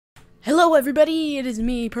Hello everybody, it is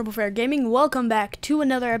me, PurpleFerretgaming. Welcome back to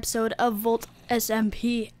another episode of Volt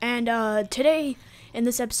SMP. And today, in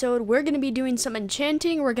this episode, we're going to be doing some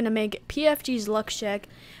enchanting. We're going to make PFG's luck check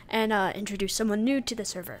and introduce someone new to the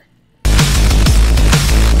server.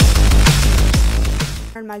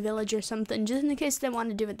 In my village or something, just in case they want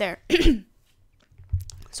to do it there.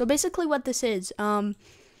 So basically what this is,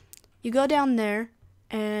 you go down there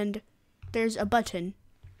and there's a button.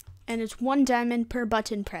 And it's 1 diamond per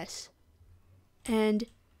button press. And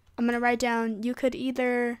I'm going to write down, you could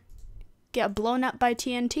either get blown up by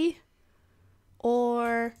TNT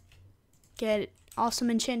or get awesome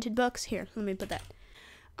enchanted books. Here, let me put that.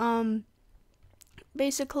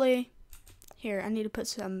 Basically, here, I need to put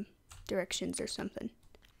some directions or something.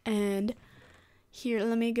 And here,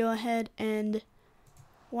 let me go ahead and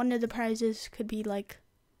one of the prizes could be like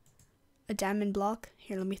a diamond block.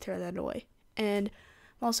 Here, let me throw that away. And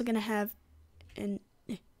I'm also going to have an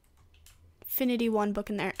Infinity 1 book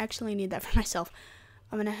in there. Actually, I need that for myself.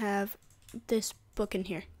 I'm going to have this book in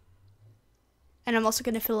here. And I'm also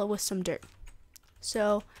going to fill it with some dirt.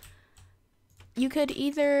 So, you could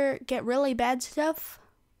either get really bad stuff,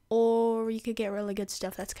 or you could get really good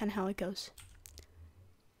stuff. That's kind of how it goes.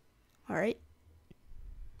 Alright.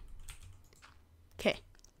 Okay.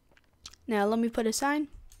 Now, let me put a sign.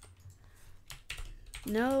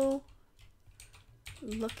 No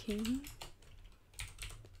looking.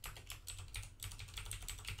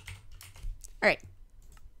 Alright.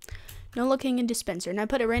 No looking in dispenser. And I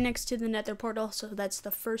put it right next to the nether portal, so that's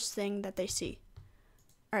the first thing that they see.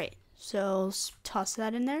 Alright, so toss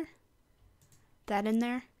that in there. That in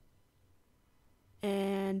there.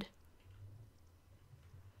 And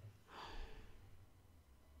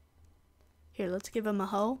here, let's give them a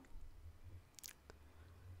hoe.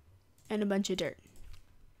 And a bunch of dirt.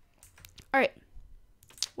 Alright.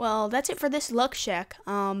 Well, that's it for this luck shack.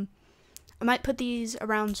 I might put these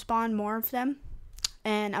around spawn, more of them.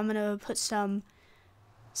 And I'm going to put some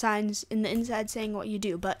signs in the inside saying what you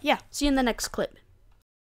do. But yeah, see you in the next clip.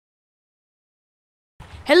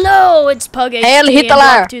 Hello, it's Pug Hail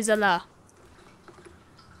Hitler! Is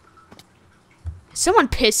someone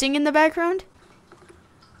pissing in the background?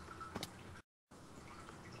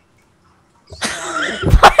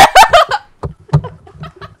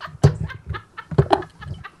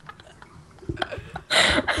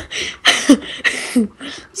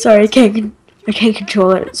 Sorry, I can't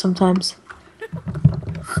control it sometimes.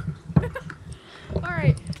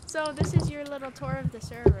 Alright, so this is your little tour of the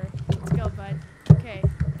server. Let's go, bud. Okay,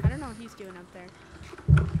 I don't know what he's doing up there.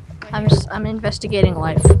 I'm investigating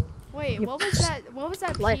life. Wait, what was that? What was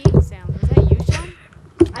that Life. peeing sound? Was that you, Sean?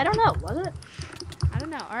 I don't know, was it? I don't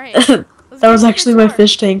know. Alright. That was actually my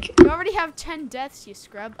fish tank. You already have 10 deaths, you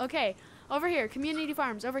scrub. Okay, over here, community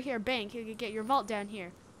farms. Over here, bank. You could get your vault down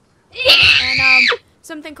here. And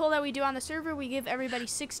something cool that we do on the server, we give everybody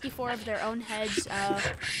 64 of their own heads.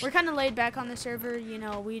 We're kind of laid back on the server, you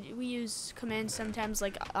know. We use commands sometimes,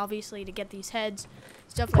 like obviously to get these heads,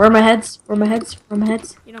 stuff like Where are my that. heads? Where are my heads? Where are my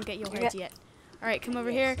heads? You don't get your heads yet. All right, come over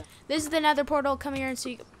here. This is the nether portal. Come here and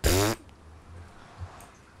see.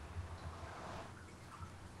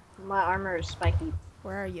 My armor is spiky.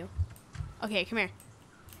 Where are you? Okay, come here.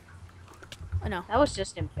 Oh no. That was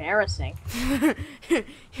just embarrassing.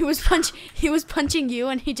 He was punching you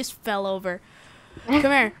and he just fell over. Come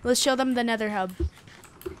here. Let's show them the nether hub.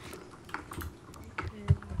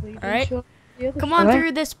 Alright. Come on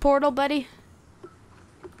through this portal, buddy.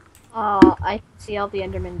 Oh, I can see all the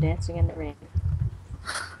Endermen dancing in the rain.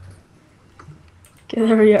 Okay,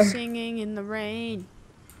 there we are. Singing in the rain.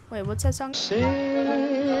 Wait, what's that song? Singing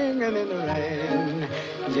in the rain,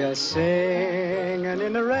 just singing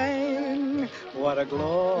in the rain. What a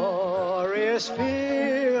glorious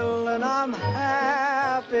feeling, I'm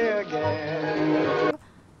happy again.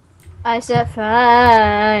 I set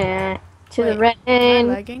fire to the rain. Am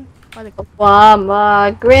I lagging?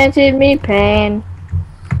 Mama granted me pain.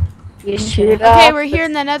 You shoot Okay, we're here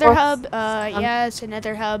in the nether hub. Yeah, it's a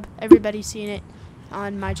nether hub. Everybody's seen it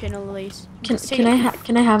on my channel at least. Can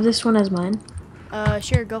I have this one as mine?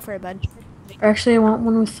 Sure, go for it, bud. Or actually, I want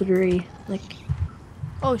one with 3. Like,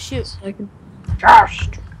 Oh shoot. so I can. Gosh.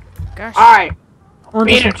 I want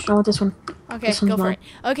this one. I want this one. Okay, This go one's for mine.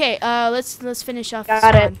 it. Okay, let's finish off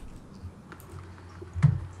Got this it.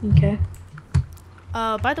 one. Okay.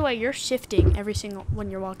 By the way, you're shifting every single when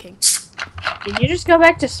you're walking. Did you just go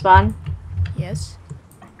back to spawn? Yes.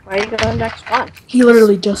 Why are you going back to spawn? He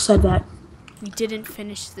literally just said that. We didn't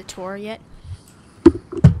finish the tour yet.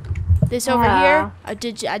 This over here, I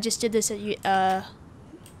just did this at you. Have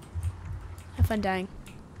fun dying.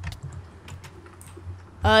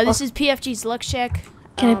 This is PFG's luck check.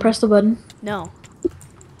 Can I press the button? No.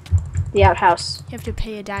 The outhouse. You have to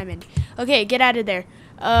pay a diamond. Okay, get out of there.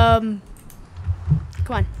 Come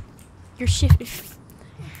on. Your shift.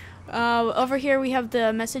 Over here we have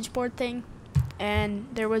the message board thing, and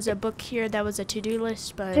there was a book here that was a to-do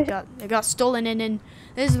list, but it got stolen in.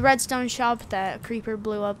 This is the redstone shop that creeper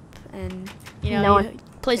blew up, and you know he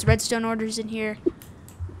plays redstone orders in here.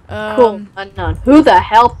 Cool. Unknown. Who the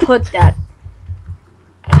hell put that?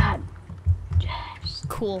 God.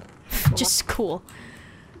 Cool. Just cool.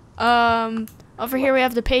 Over here we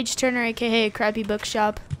have the page turner, aka crappy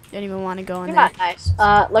bookshop. Don't even want to go in You're there. not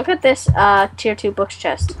nice. Look at this tier 2 books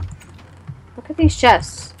chest. Look at these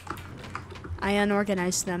chests. I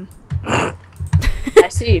unorganized them. I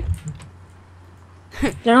see.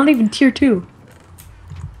 They're not even tier 2.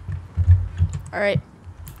 Alright.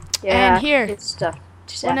 Yeah. And here, Good stuff.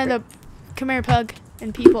 one of the come here, pug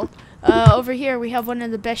and people. Over here we have one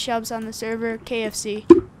of the best shops on the server, KFC.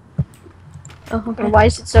 Oh, okay. And why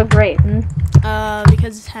is it so great?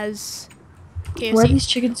 Because it has KFC. Where are these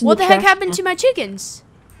chickens in What the the heck trash happened can? to my chickens?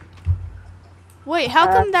 Wait, how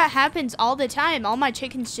come that happens all the time? All my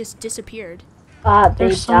chickens just disappeared. They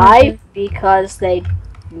There's some die there. because they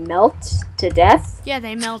melt to death. Yeah,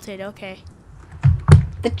 they melted. Okay.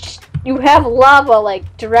 You have lava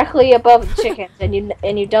like directly above the chickens,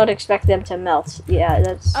 and you don't expect them to melt. Yeah,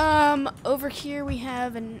 that's. Over here we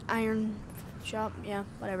have an iron shop. Yeah,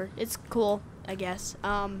 whatever. It's cool, I guess.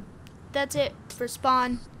 That's it for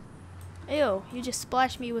spawn. Ew, you just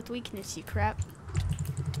splashed me with weakness, you crap.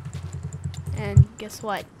 And guess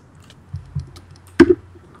what?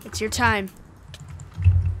 It's your time.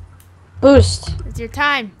 Boost. It's your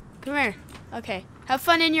time. Come here. Okay. Have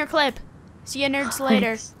fun in your clip. See you nerds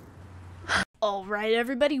later. Thanks. Alright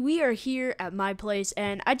everybody, we are here at my place,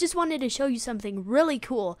 and I just wanted to show you something really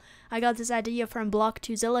cool. I got this idea from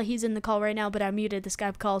Block2Zilla. He's in the call right now, but I muted the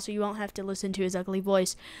Skype call so you won't have to listen to his ugly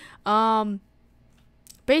voice.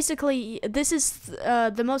 Basically, this is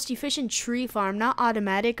the most efficient tree farm, not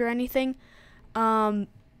automatic or anything.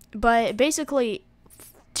 But basically,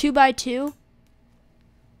 2x2.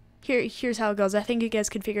 Here's how it goes. I think you guys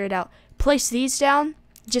can figure it out. Place these down.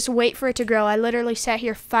 Just wait for it to grow. I literally sat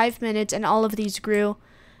here 5 minutes and all of these grew.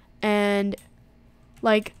 And,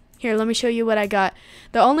 like, here, let me show you what I got.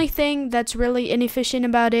 The only thing that's really inefficient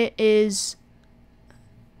about it is...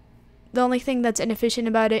 The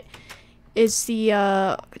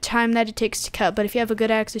time that it takes to cut. But if you have a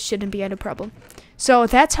good axe, it shouldn't be any problem. So,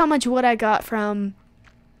 that's how much wood I got from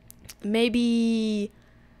maybe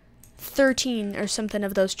 13 or something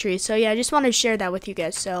of those trees. So yeah, I just wanted to share that with you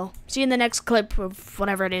guys. So see you in the next clip of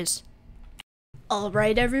whatever it is.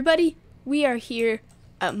 Alright everybody, we are here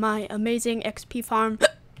at my amazing XP farm.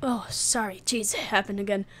 Oh, sorry, jeez, it happened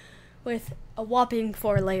again. With a whopping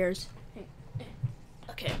 4 layers.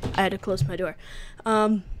 Okay, I had to close my door.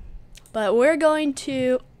 But we're going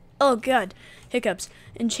to, oh god, hiccups,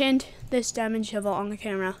 enchant this diamond shovel on the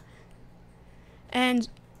camera. And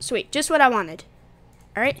sweet, just what I wanted.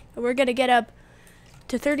 Alright, we're going to get up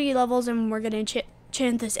to 30 levels and we're going to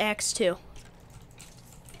enchant this axe too.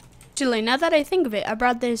 Actually, now that I think of it, I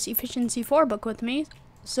brought this Efficiency 4 book with me.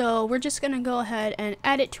 So we're just going to go ahead and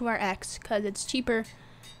add it to our axe because it's cheaper.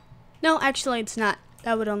 No, actually it's not.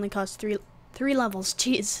 That would only cost 3 levels.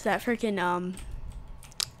 Jeez, that freaking,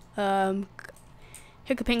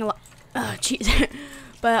 hiccuping a lot. Oh, jeez.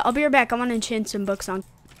 But I'll be right back. I want to enchant some books on.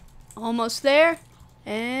 Almost there.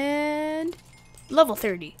 And... level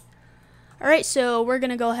 30. Alright, so we're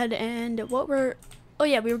gonna go ahead and we were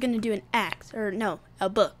gonna do an axe, or no, a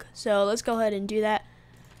book. So let's go ahead and do that.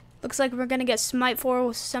 Looks like we're gonna get Smite 4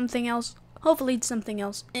 with something else. Hopefully it's something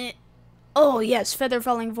else. Oh yes, Feather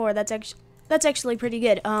Falling 4. That's actually pretty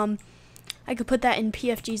good. I could put that in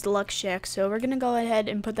PFG'S Luck Shack. So we're gonna go ahead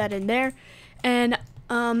and put that in there. And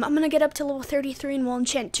I'm gonna get up to level 33 and we'll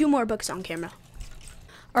enchant 2 more books on camera.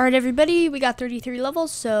 Alright everybody, we got 33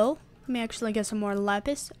 levels, so let me actually get some more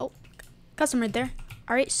lapis. Oh, got some right there.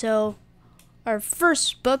 Alright, so our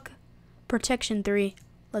first book, Protection 3.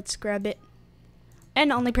 Let's grab it.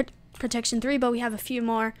 And only Protection 3, but we have a few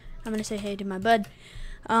more. I'm going to say hey to my bud.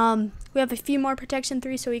 We have a few more Protection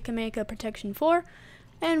 3, so we can make a Protection 4.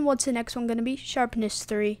 And what's the next one going to be? Sharpness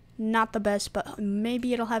 3. Not the best, but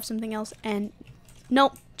maybe it'll have something else. And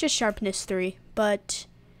nope, just Sharpness 3. But,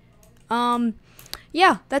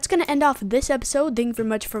 yeah, that's going to end off this episode. Thank you very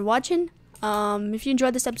much for watching. If you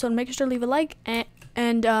enjoyed this episode, make sure to leave a like.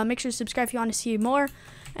 And make sure to subscribe if you want to see more.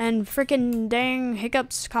 And freaking dang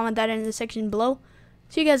hiccups, comment that in the section below.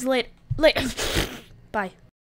 See you guys later. Bye.